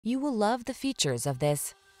You will love the features of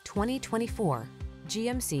this 2024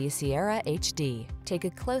 GMC Sierra HD. Take a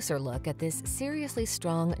closer look at this seriously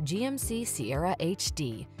strong GMC Sierra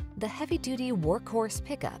HD, the heavy-duty workhorse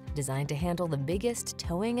pickup designed to handle the biggest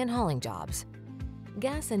towing and hauling jobs.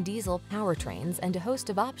 Gas and diesel powertrains and a host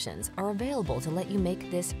of options are available to let you make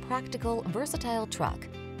this practical, versatile truck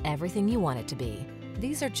everything you want it to be.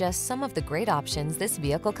 These are just some of the great options this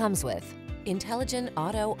vehicle comes with: intelligent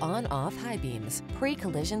auto on-off high beams,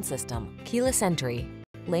 pre-collision system, keyless entry,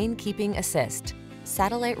 lane keeping assist,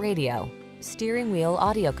 satellite radio, steering wheel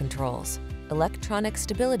audio controls, electronic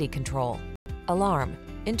stability control, alarm,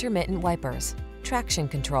 intermittent wipers, traction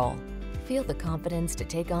control. Feel the confidence to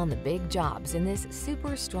take on the big jobs in this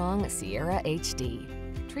super strong Sierra HD.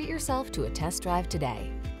 Treat yourself to a test drive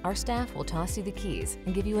today. Our staff will toss you the keys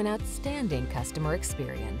and give you an outstanding customer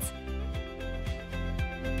experience.